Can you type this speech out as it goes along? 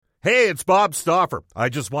Hey, it's Bob Stauffer. I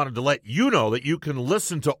just wanted to let you know that you can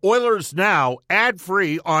listen to Oilers Now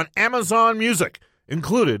ad-free on Amazon Music,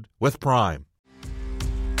 included with Prime.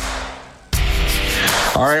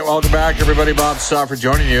 All right, welcome back, everybody. Bob Stauffer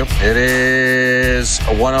joining you. It is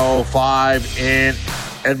 105 in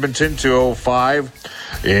Edmonton, 205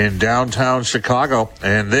 in downtown Chicago.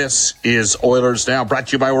 And this is Oilers Now, brought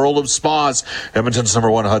to you by World of Spas, Edmonton's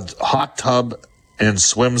 #1 hot tub and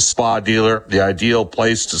swim spa dealer, the ideal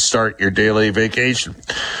place to start your daily vacation.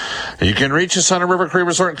 You can reach us on a River Cree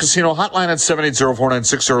Resort and Casino hotline at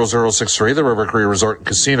 780-496-0063. The River Cree Resort and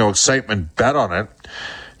Casino excitement, bet on it.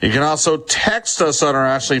 You can also text us on our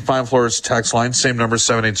Ashley Fine Floors text line, same number,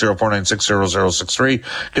 780-496-0063.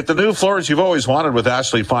 Get the new floors you've always wanted with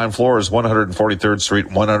Ashley Fine Floors, 143rd Street,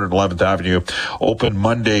 111th Avenue, open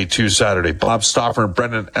Monday to Saturday. Bob Stauffer and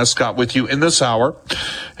Brendan Escott with you in this hour.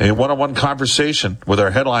 A one-on-one conversation with our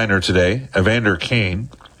headliner today, Evander Kane.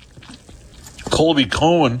 Colby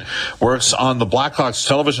Cohen works on the Blackhawks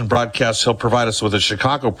television broadcast. He'll provide us with a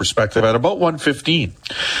Chicago perspective at about 1:15.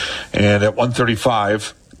 And at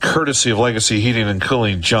 1:35, courtesy of Legacy Heating and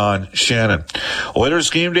Cooling, John Shannon. Oilers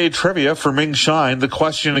game day trivia for Ming Shine. The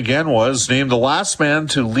question again was, name the last man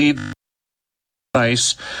to lead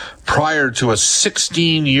ice prior to a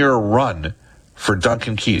 16-year run for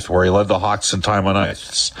Duncan Keith, where he led the Hawks in time on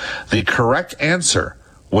ice. The correct answer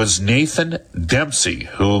was Nathan Dempsey,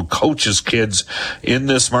 who coaches kids in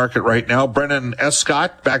this market right now. Brendan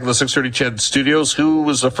Escott, back in the 630 CHED studios, who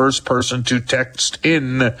was the first person to text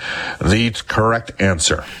in the correct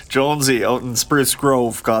answer? Jonesy out in Spruce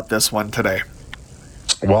Grove got this one today.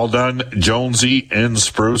 Well done, Jonesy in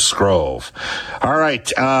Spruce Grove. All right.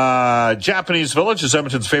 Japanese Village is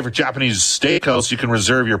Edmonton's favorite Japanese steakhouse. You can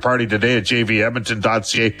reserve your party today at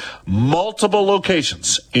jvedmonton.ca. Multiple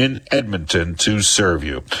locations in Edmonton to serve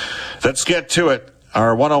you. Let's get to it.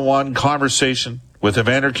 Our one-on-one conversation with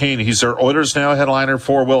Evander Kane. He's our Oilers Now headliner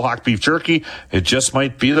for Wilhauk Beef Jerky. It just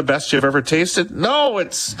might be the best you've ever tasted. No,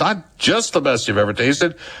 it's not just the best you've ever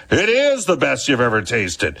tasted. It is the best you've ever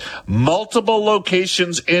tasted. Multiple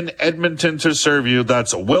locations in Edmonton to serve you.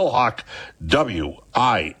 That's Wilhauk,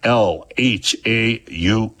 Wilhauk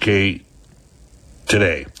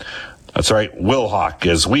today. That's right, Wilhauk,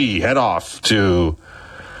 as we head off to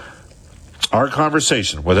our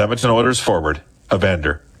conversation with Edmonton Oilers forward,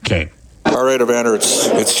 Evander Kane. All right, Evander,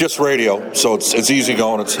 it's just radio, so it's easy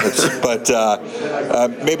going. But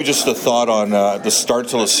maybe just a thought on the start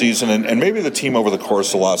to the season and maybe the team over the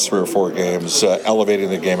course of the last 3 or 4 games,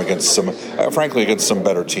 elevating the game against against some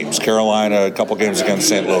better teams. Carolina, a couple games against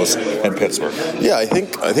St. Louis and Pittsburgh. Yeah, I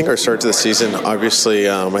think our start to the season, obviously,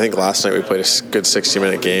 I think last night we played a good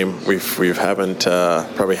 60-minute game. We haven't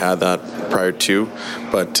probably had that prior to,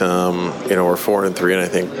 but we're 4-3, and I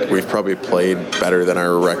think we've probably played better than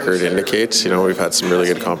our record indicates. We've had some really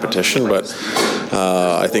good competition, but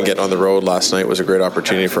I think getting on the road last night was a great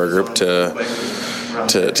opportunity for our group to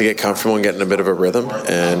get comfortable and get in a bit of a rhythm,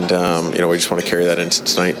 and we just want to carry that into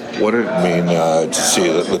tonight. What did it mean to see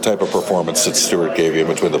the type of performance that Stewart gave you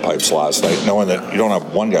between the pipes last night, knowing that you don't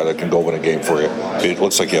have one guy that can go win a game for you? It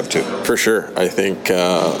looks like you have two. For sure. I think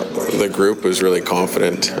the group was really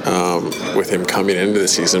confident with him coming into the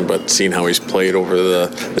season, but seeing how he's played over the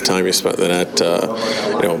time he spent in the net,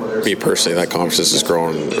 me personally, that confidence has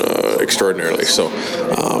grown extraordinarily. So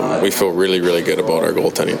we feel really, really good about our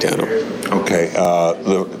goaltending tandem. Okay.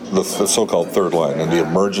 The so-called third line and the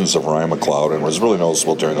emergence of Ryan McLeod and was really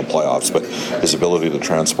noticeable during the playoffs, but his ability to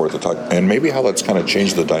transport the puck and maybe how that's kind of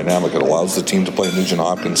changed the dynamic. It allows the team to play Nugent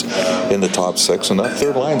Hopkins in the top 6, and that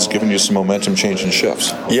third line's giving you some momentum changing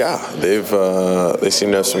shifts. Yeah, they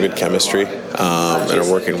seem to have some good chemistry and are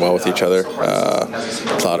working well with each other.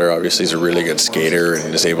 Clowder obviously is a really good skater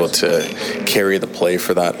and is able to carry the play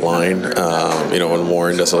for that line. And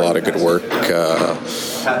Warren does a lot of good work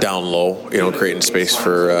down low, creating space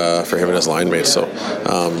for him and his line mates. So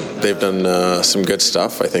they've done some good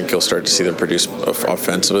stuff. I think you'll start to see them produce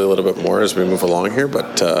offensively a little bit more as we move along here,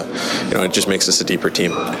 but it just makes us a deeper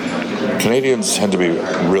team. Canadians tend to be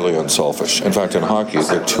really unselfish. In fact, in hockey,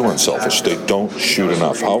 they're too unselfish. They don't shoot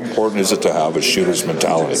enough. How important is it to have a shooter's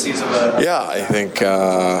mentality? Yeah, I think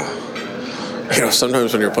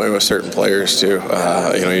sometimes when you're playing with certain players too,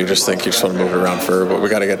 you just think you just want to move it around further, but we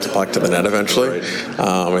got to get the puck to the net eventually.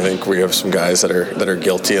 I think we have some guys that are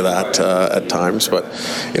guilty of that at times, but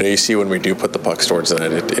you see when we do put the pucks towards the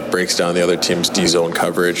net, it breaks down the other team's D-zone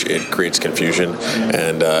coverage, it creates confusion,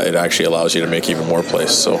 and it actually allows you to make even more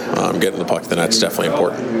plays. So getting the puck to the net is definitely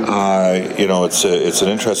important. It's an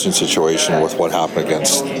interesting situation with what happened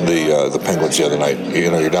against the Penguins the other night.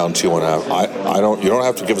 You're down 2-1. You don't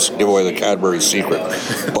have to give away the Cadbury the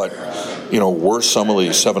secret. But, were some of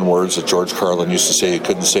these 7 words that George Carlin used to say he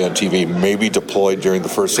couldn't say on TV maybe deployed during the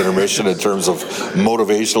first intermission in terms of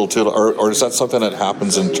motivational or is that something that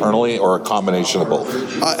happens internally or a combination of both?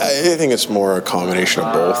 I think it's more a combination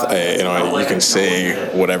of both. You can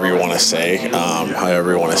say whatever you want to say,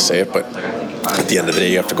 however you want to say it, but at the end of the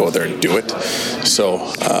day, you have to go out there and do it. So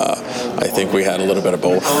I think we had a little bit of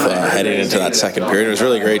both heading into that second period. It was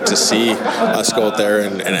really great to see us go out there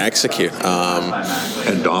and execute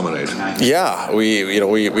and dominate. Yeah, we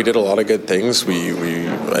did a lot of good things.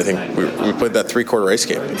 I think we played that 3-quarter ice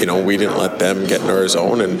game. We didn't let them get in our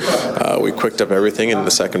zone, and we quicked up everything in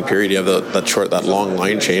the second period. You have that long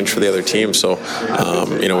line change for the other team. So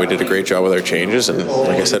we did a great job with our changes, and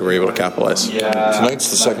like I said, we're able to capitalize.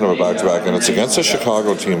 Tonight's the second of a back-to-back, and it's against a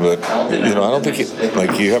Chicago team that I don't think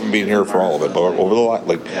you haven't been here for all of it, but over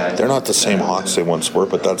they're not the same Hawks they once were.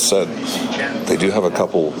 But that said, they do have a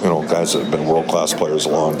couple guys that have been world-class players a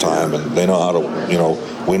long time, and they know how to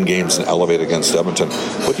win games and elevate against Edmonton.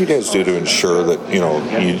 What do you guys do to ensure that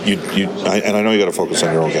and I know you got to focus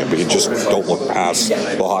on your own game, but you just don't look past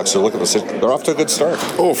the Hawks? They're off to a good start.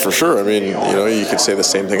 Oh, for sure. I mean, you could say the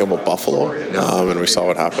same thing about Buffalo, and we saw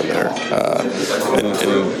what happened there. And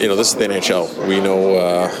this is the NHL. We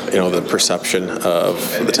know the perception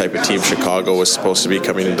of the type of team Chicago was supposed to be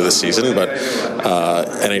coming into the season, but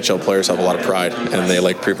NHL players have a lot of pride, and they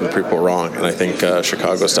like proving people wrong. And I think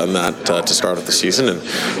Chicago's done that to start off the season, and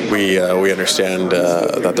we understand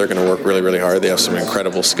that they're going to work really, really hard. They have some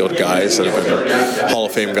incredible skilled guys that have been Hall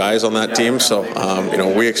of Fame guys on that team. So,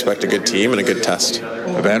 we expect a good team and a good test.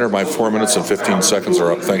 Evander, my 4 minutes and 15 seconds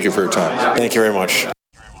are up. Thank you for your time. Thank you very much.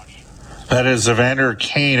 That is Evander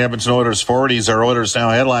Kane, Edmonton Oilers forward. He's our Oilers Now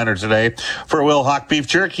headliner today for Wilhauk Beef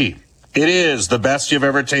Jerky. It is the best you've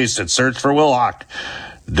ever tasted. Search for Wilhauk.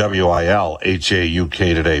 Wilhauk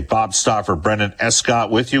today. Bob Stauffer, Brendan Escott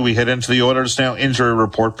with you. We head into the Oilers Now injury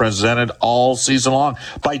report presented all season long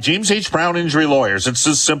by James H. Brown Injury Lawyers. It's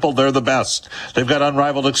this simple. They're the best. They've got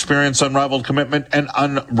unrivaled experience, unrivaled commitment, and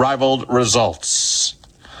unrivaled results.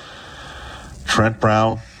 Trent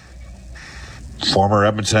Brown, former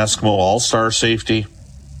Edmonton Eskimo All-Star safety,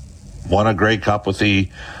 won a Grey Cup with the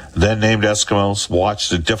then-named Eskimos,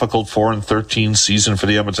 watched a difficult 4-13 season for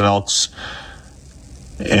the Edmonton Elks.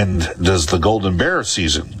 And does the Golden Bear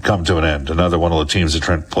season come to an end? Another one of the teams that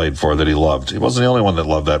Trent played for that he loved. He wasn't the only one that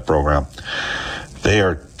loved that program. They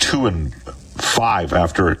are 2-5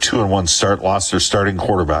 after a 2-1 start, lost their starting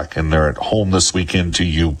quarterback, and they're at home this weekend to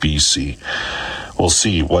UBC. We'll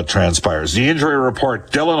see what transpires. The injury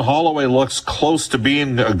report, Dylan Holloway looks close to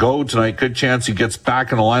being a go tonight. Good chance he gets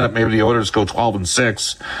back in the lineup. Maybe the Oilers go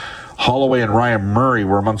 12-6. Holloway and Ryan Murray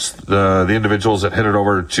were amongst the individuals that headed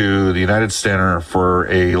over to the United Center for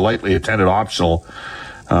a lightly attended optional.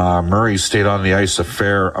 Murray stayed on the ice a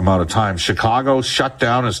fair amount of time. Chicago shut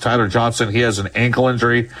down as Tyler Johnson. He has an ankle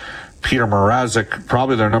injury. Peter Mrazek,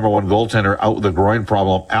 probably their number one goaltender, out with a groin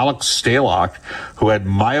problem. Alex Stalock, who had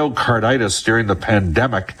myocarditis during the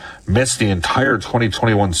pandemic, missed the entire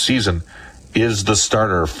 2021 season, is the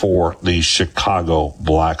starter for the Chicago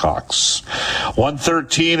Blackhawks.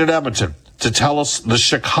 1:13 at Edmonton. To tell us the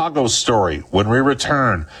Chicago story when we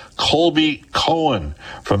return, Colby Cohen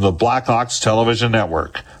from the Blackhawks Television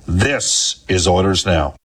Network. This is Oilers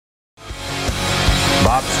Now.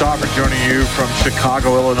 Bob Stauffer joining you from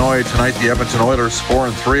Chicago, Illinois. Tonight, the Edmonton Oilers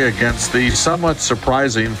 4-3 against the somewhat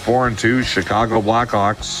surprising 4-2 Chicago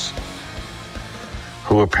Blackhawks,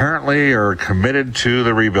 who apparently are committed to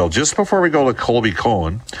the rebuild. Just before we go to Colby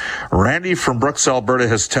Cohen, Randy from Brooks, Alberta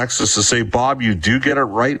has texted us to say, Bob, you do get it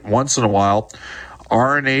right once in a while.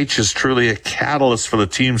 RNH is truly a catalyst for the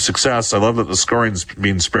team's success. I love that the scoring's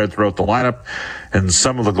being spread throughout the lineup, and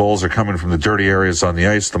some of the goals are coming from the dirty areas on the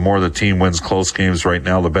ice. The more the team wins close games right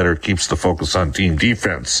now, the better it keeps the focus on team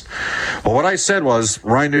defense. Well, what I said was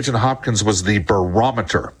Ryan Nugent-Hopkins was the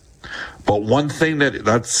barometer. But one thing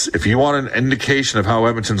that's, if you want an indication of how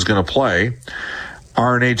Edmonton's going to play,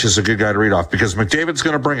 RNH is a good guy to read off because McDavid's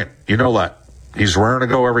going to bring it. You know that. He's raring to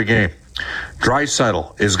go every game.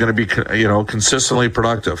 Draisaitl is going to be, consistently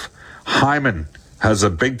productive. Hyman has a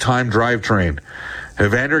big-time drivetrain.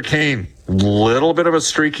 Evander Kane, little bit of a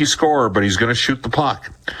streaky scorer, but he's going to shoot the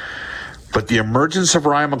puck. But the emergence of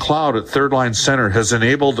Ryan McLeod at third-line center has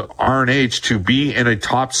enabled RNH to be in a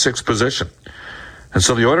top 6 position. And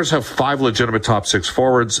so the Oilers have 5 legitimate top 6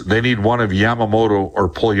 forwards. They need one of Yamamoto or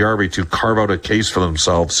Puljujarvi to carve out a case for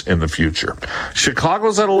themselves in the future.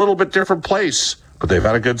 Chicago's at a little bit different place. but they've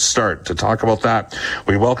had a good start. To talk about that,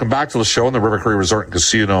 we welcome back to the show in the River Cree Resort and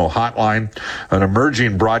Casino Hotline, an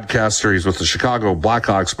emerging broadcast series with the Chicago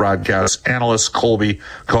Blackhawks broadcast analyst, Colby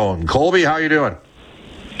Cohen. Colby, how you doing?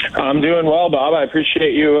 I'm doing well, Bob. I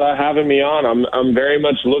appreciate you having me on. I'm very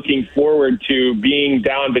much looking forward to being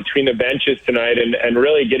down between the benches tonight and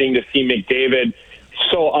really getting to see McDavid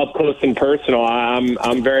so up close and personal.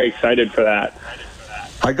 I'm very excited for that.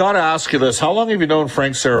 I got to ask you this. How long have you known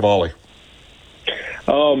Frank Saravalli?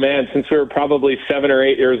 Oh, man, since we were probably 7 or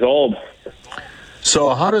 8 years old. So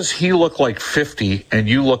how does he look like 50 and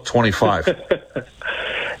you look 25?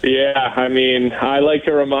 Yeah, I mean, I like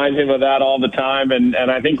to remind him of that all the time. And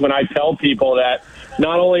I think when I tell people that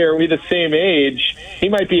not only are we the same age, he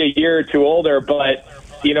might be a year or two older, but,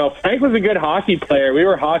 you know, Frank was a good hockey player. We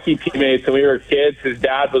were hockey teammates when we were kids. His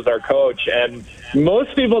dad was our coach. And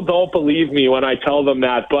most people don't believe me when I tell them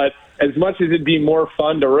that. But as much as it'd be more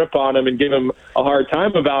fun to rip on him and give him a hard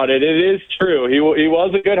time about it, it is true. He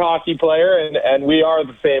was a good hockey player, and we are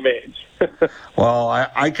the same age. Well,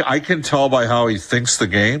 I can tell by how he thinks the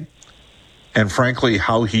game, and frankly,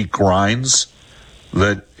 how he grinds,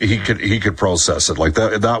 that he could process it. Like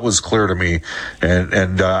that was clear to me,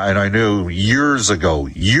 and I knew years ago,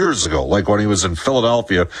 like when he was in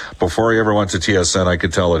Philadelphia before he ever went to TSN, I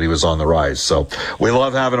could tell that he was on the rise. So we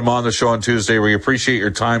love having him on the show on Tuesday. We appreciate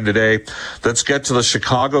your time today. Let's get to the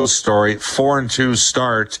Chicago story. 4-2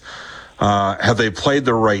 start. Have they played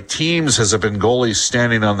the right teams? Has it been goalies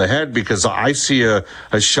standing on the head? Because I see a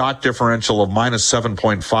shot differential of minus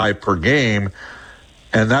 7.5 per game.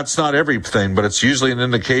 And that's not everything, but it's usually an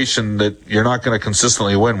indication that you're not going to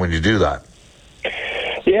consistently win when you do that.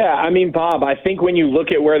 Yeah, I mean, Bob, I think when you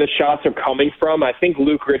look at where the shots are coming from, I think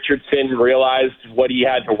Luke Richardson realized what he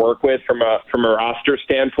had to work with from a roster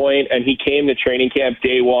standpoint, and he came to training camp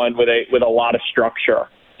day one with a lot of structure.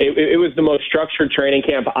 It was the most structured training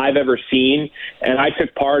camp I've ever seen, and I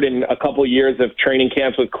took part in a couple years of training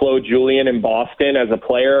camps with Claude Julien in Boston as a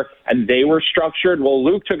player, and they were structured. Well,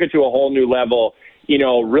 Luke took it to a whole new level. You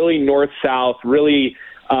know, really north-south, really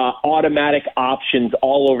automatic options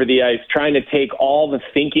all over the ice, trying to take all the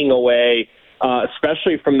thinking away,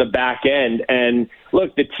 especially from the back end. And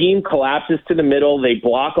look, the team collapses to the middle. They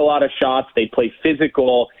block a lot of shots. They play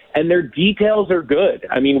physical, and their details are good.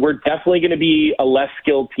 I mean, we're definitely going to be a less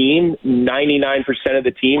skilled team, 99% of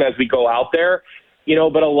the team as we go out there. You know,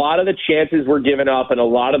 but a lot of the chances we're giving up and a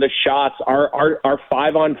lot of the shots are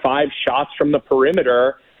 5-on-5 shots from the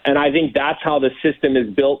perimeter. And I think that's how the system is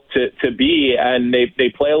built to be. And they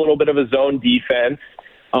play a little bit of a zone defense.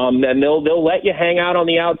 And they'll let you hang out on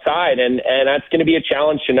the outside. And that's going to be a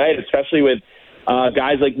challenge tonight, especially with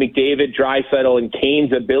guys like McDavid, Draisaitl, and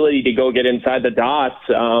Kane's ability to go get inside the dots.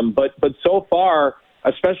 But so far,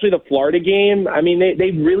 especially the Florida game, I mean, they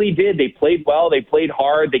really did. They played well. They played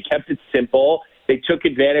hard. They kept it simple. They took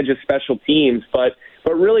advantage of special teams. But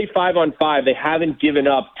really, 5-on-5, they haven't given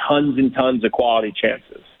up tons and tons of quality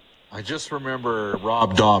chances. I just remember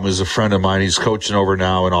Rob Dahm is a friend of mine. He's coaching over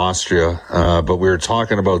now in Austria, but we were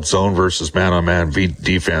talking about zone versus man-on-man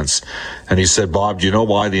defense. And he said, Bob, do you know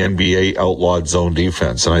why the NBA outlawed zone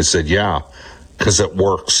defense? And I said, yeah, because it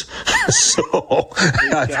works. So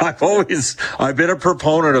I've been a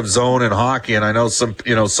proponent of zone in hockey, and I know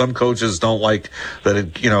some coaches don't like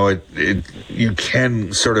that. You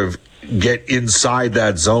can sort of get inside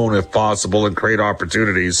that zone if possible and create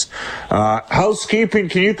opportunities. Housekeeping,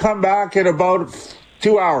 can you come back in about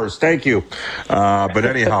 2 hours? Thank you. But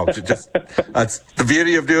anyhow, that's the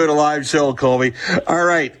beauty of doing a live show, Colby. All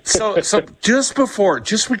right. So just before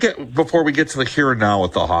we get to the here and now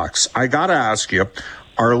with the Hawks, I got to ask you,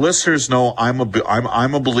 our listeners know I'm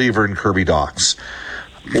a believer in Kirby Dachs.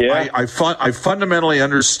 Yeah. I fundamentally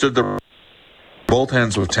understood both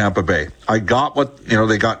ends with Tampa Bay. I got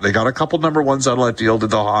they got a couple number ones out of that deal to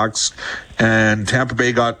the Hawks, and Tampa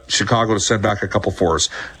Bay got Chicago to send back a couple fours,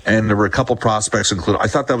 and there were a couple prospects included. I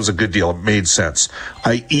thought that was a good deal. It made sense.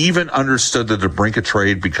 I even understood the DeBrincat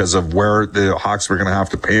trade because of where the Hawks were going to have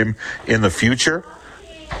to pay him in the future.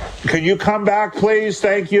 Can you come back, please?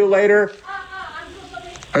 Thank you. Later.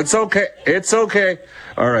 It's okay.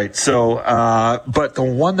 All right. So, but the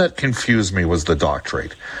one that confused me was the Dach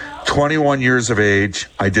trade. 21 years of age.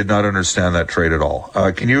 I did not understand that trade at all.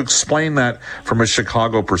 Can you explain that from a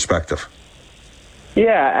Chicago perspective?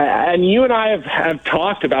 Yeah, and you and I have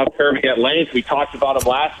talked about Kirby at length. We talked about him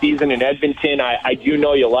last season in Edmonton. I do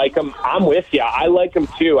know you like him. I'm with you. I like him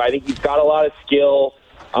too. I think he's got a lot of skill.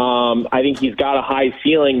 I think he's got a high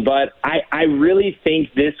ceiling. But I really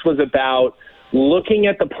think this was about looking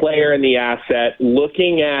at the player and the asset,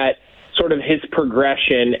 looking at sort of his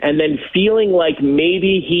progression and then feeling like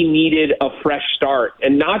maybe he needed a fresh start.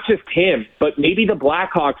 And not just him, but maybe the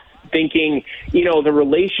Blackhawks thinking, the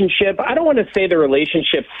relationship, I don't want to say the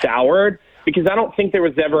relationship soured, because I don't think there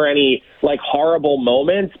was ever any horrible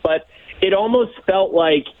moments, but it almost felt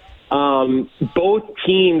like both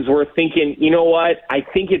teams were thinking, you know what, I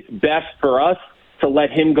think it's best for us to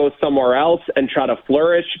let him go somewhere else and try to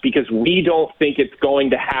flourish, because we don't think it's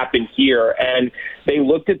going to happen here. And they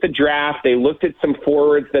looked at the draft. They looked at some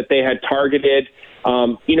forwards that they had targeted.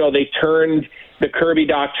 They turned the Kirby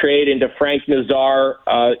Dach trade into Frank Nazar,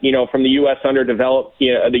 from the U.S.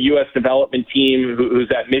 the U.S. development team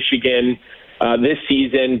who's at Michigan this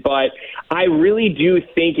season. But I really do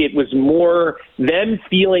think it was more them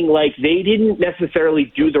feeling like they didn't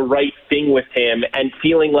necessarily do the right thing with him and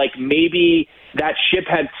feeling like maybe that ship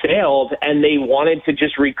had sailed and they wanted to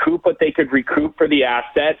just recoup what they could recoup for the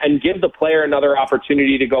asset and give the player another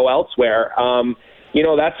opportunity to go elsewhere.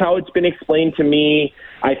 That's how it's been explained to me.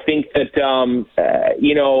 I think that,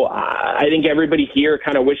 I think everybody here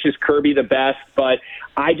kind of wishes Kirby the best, but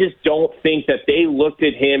I just don't think that they looked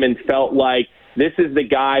at him and felt like this is the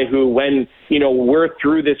guy who, when, we're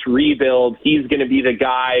through this rebuild, he's going to be the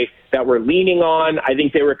guy that we're leaning on. I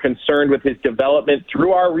think they were concerned with his development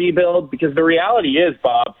through our rebuild, because the reality is,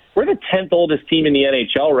 Bob, we're the 10th oldest team in the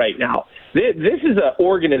NHL right now. This is an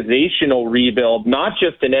organizational rebuild, not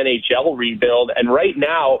just an NHL rebuild. And right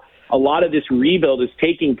now, a lot of this rebuild is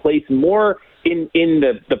taking place more in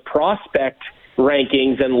the prospect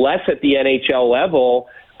rankings and less at the NHL level,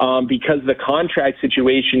 because of the contract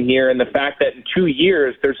situation here and the fact that in 2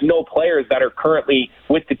 years, there's no players that are currently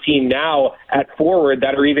with the team now at forward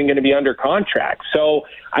that are even going to be under contract. So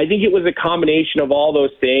I think it was a combination of all those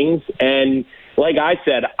things. And like I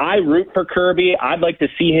said, I root for Kirby. I'd like to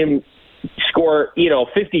see him score,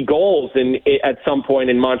 50 goals at some point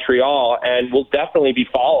in Montreal, and we'll definitely be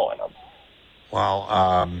following him. Well,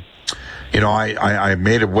 I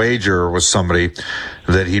made a wager with somebody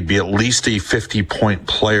that he'd be at least a 50-point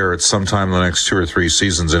player at some time in the next 2 or 3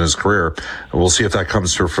 seasons in his career. We'll see if that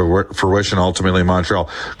comes to fruition ultimately in Montreal.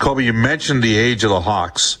 Colby, you mentioned the age of the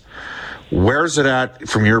Hawks. Where's it at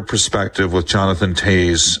from your perspective with Jonathan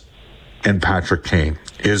Toews and Patrick Kane?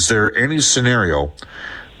 Is there any scenario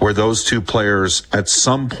where those two players at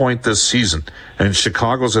some point this season, and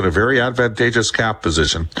Chicago's in a very advantageous cap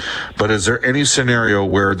position, but is there any scenario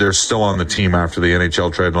where they're still on the team after the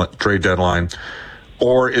NHL trade deadline,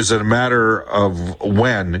 or is it a matter of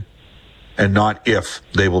when and not if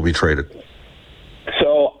they will be traded?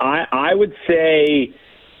 So I would say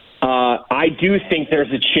I do think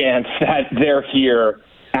there's a chance that they're here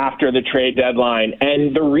after the trade deadline.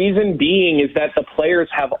 And the reason being is that the players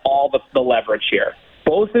have all the leverage here.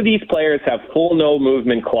 Both of these players have full no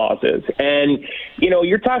movement clauses. And,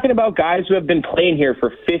 you're talking about guys who have been playing here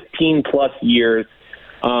for 15 plus years.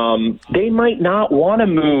 They might not want to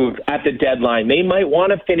move at the deadline. They might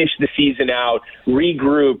want to finish the season out,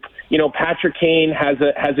 regroup. Patrick Kane has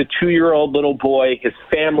a 2-year-old little boy. His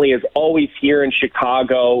family is always here in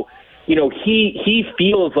Chicago. He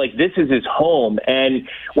feels like this is his home. And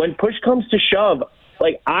when push comes to shove,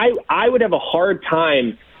 I would have a hard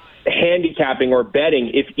time handicapping or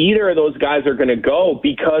betting if either of those guys are going to go,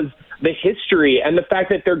 because the history and the fact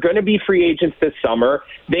that they're going to be free agents this summer,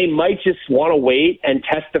 they might just want to wait and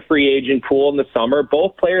test the free agent pool in the summer.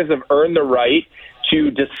 Both players have earned the right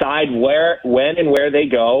to decide when and where they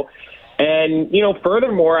go. And,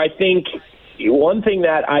 furthermore, I think one thing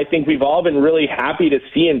that I think we've all been really happy to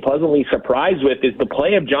see and pleasantly surprised with is the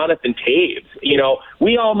play of Jonathan Toews.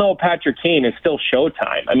 We all know Patrick Kane is still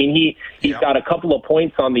showtime. I mean, he's got a couple of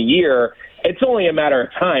points on the year. It's only a matter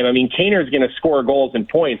of time. I mean, Kaner's going to score goals and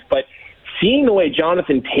points, but seeing the way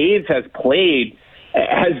Jonathan Toews has played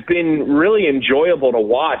has been really enjoyable to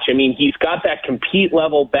watch. I mean, he's got that compete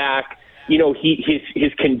level back.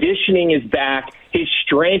 His conditioning is back. His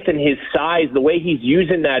strength and his size, the way he's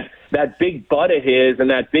using that big butt of his and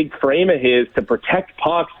that big frame of his to protect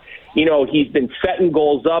pucks. He's been setting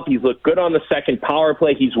goals up. He's looked good on the second power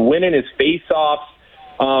play. He's winning his faceoffs.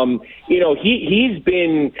 He's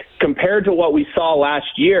been, compared to what we saw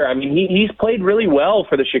last year, I mean, he's played really well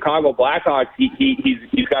for the Chicago Blackhawks.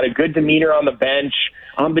 He's got a good demeanor on the bench.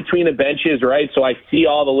 I'm between the benches, right? So I see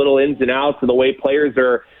all the little ins and outs of the way players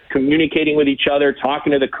are communicating with each other,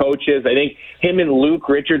 talking to the coaches. I think him and Luke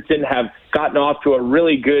Richardson have gotten off to a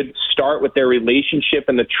really good start with their relationship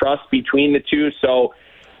and the trust between the two. So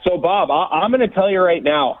Bob, I'm going to tell you right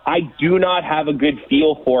now, I do not have a good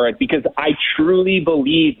feel for it, because I truly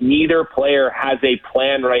believe neither player has a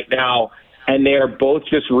plan right now, and they are both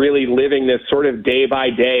just really living this sort of day by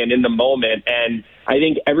day and in the moment. And I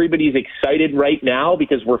think everybody's excited right now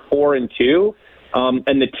because we're 4-2.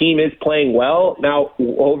 And the team is playing well. Now,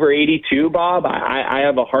 over 82, Bob, I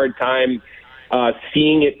have a hard time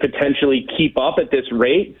seeing it potentially keep up at this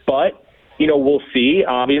rate, but, we'll see,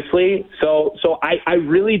 obviously. So I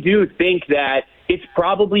really do think that it's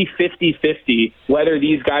probably 50-50 whether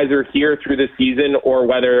these guys are here through the season or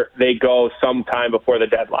whether they go sometime before the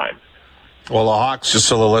deadline. Well, the Hawks, just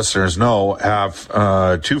so the listeners know,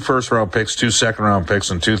 have 2 first-round picks, 2 second-round picks,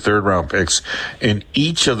 and 2 third-round picks in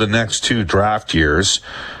each of the next 2 draft years.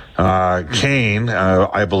 Kane,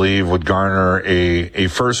 I believe, would garner a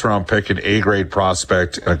first-round pick, an A-grade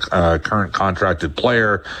prospect, a current contracted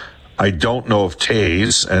player. I don't know if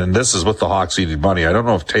Tays, and this is with the Hawks eating money, I don't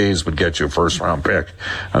know if Tays would get you a first-round pick.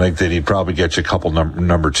 I think that he'd probably get you a couple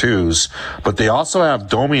number 2s. But they also have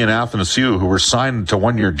Domi and Athanasiou, who were signed to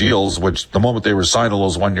 1-year deals, which the moment they were signed to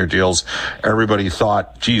those 1-year deals, everybody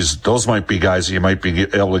thought, geez, those might be guys you might be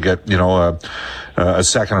able to get, a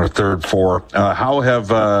second or third for. How have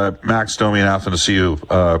Max Domi and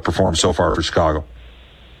Athanasiou performed so far for Chicago?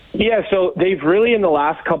 Yeah, so they've really, in the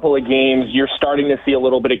last couple of games, you're starting to see a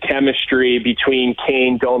little bit of chemistry between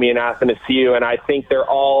Kane, Domi, and Athanasiou, and I think they're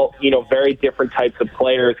all, very different types of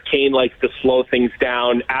players. Kane likes to slow things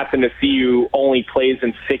down. Athanasiou only plays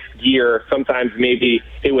in 6th gear. Sometimes maybe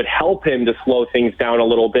it would help him to slow things down a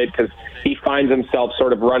little bit because he finds himself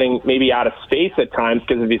sort of running maybe out of space at times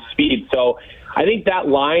because of his speed. So I think that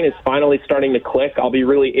line is finally starting to click. I'll be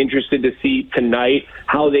really interested to see tonight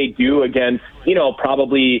how they do against,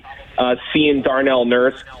 probably seeing Darnell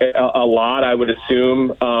Nurse a lot, I would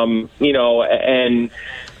assume. I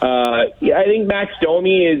think Max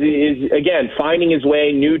Domi is again, finding his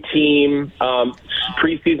way, new team.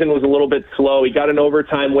 Preseason was a little bit slow. He got an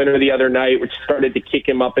overtime winner the other night, which started to kick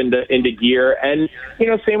him up into gear. And,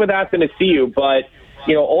 same with Athanasiou, but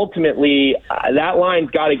ultimately, that line's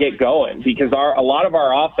got to get going because a lot of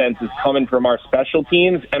our offense is coming from our special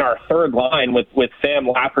teams and our third line with Sam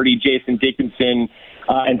Lafferty, Jason Dickinson,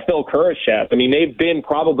 and Phil Kurashev. I mean, they've been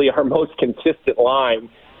probably our most consistent line.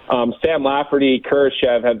 Sam Lafferty,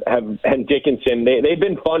 Kurashev, and Dickinson, they've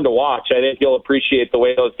been fun to watch. I think you'll appreciate the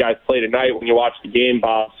way those guys play tonight when you watch the game,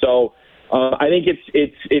 Bob. So I think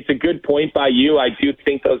it's a good point by you. I do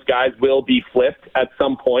think those guys will be flipped at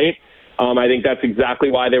some point. I think that's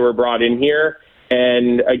exactly why they were brought in here.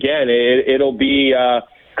 And again, it'll be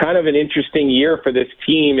kind of an interesting year for this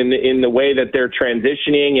team in the way that they're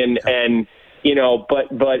transitioning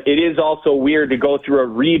but it is also weird to go through a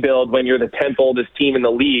rebuild when you're the 10th oldest team in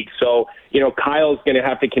the league. So, Kyle's going to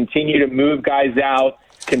have to continue to move guys out,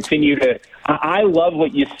 I love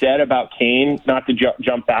what you said about Kane, not to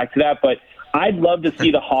jump back to that, but I'd love to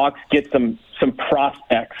see the Hawks get some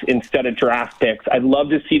prospects instead of draft picks. I'd love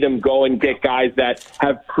to see them go and get guys that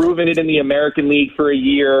have proven it in the American League for a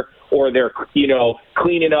year, or they're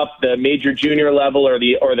cleaning up the major junior level or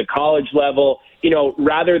the college level.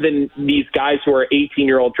 Rather than these guys who are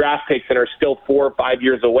 18-year-old draft picks and are still 4 or 5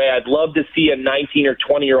 years away. I'd love to see a 19 or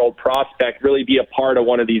 20-year-old prospect really be a part of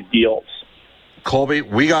one of these deals. Colby,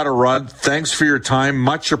 we got to run. Thanks for your time.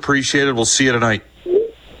 Much appreciated. We'll see you tonight.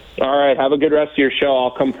 All right. Have a good rest of your show.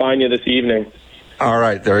 I'll come find you this evening. All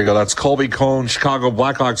right. There you go. That's Colby Cohn, Chicago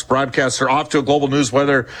Blackhawks broadcaster, off to a global news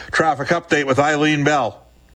weather traffic update with Eileen Bell.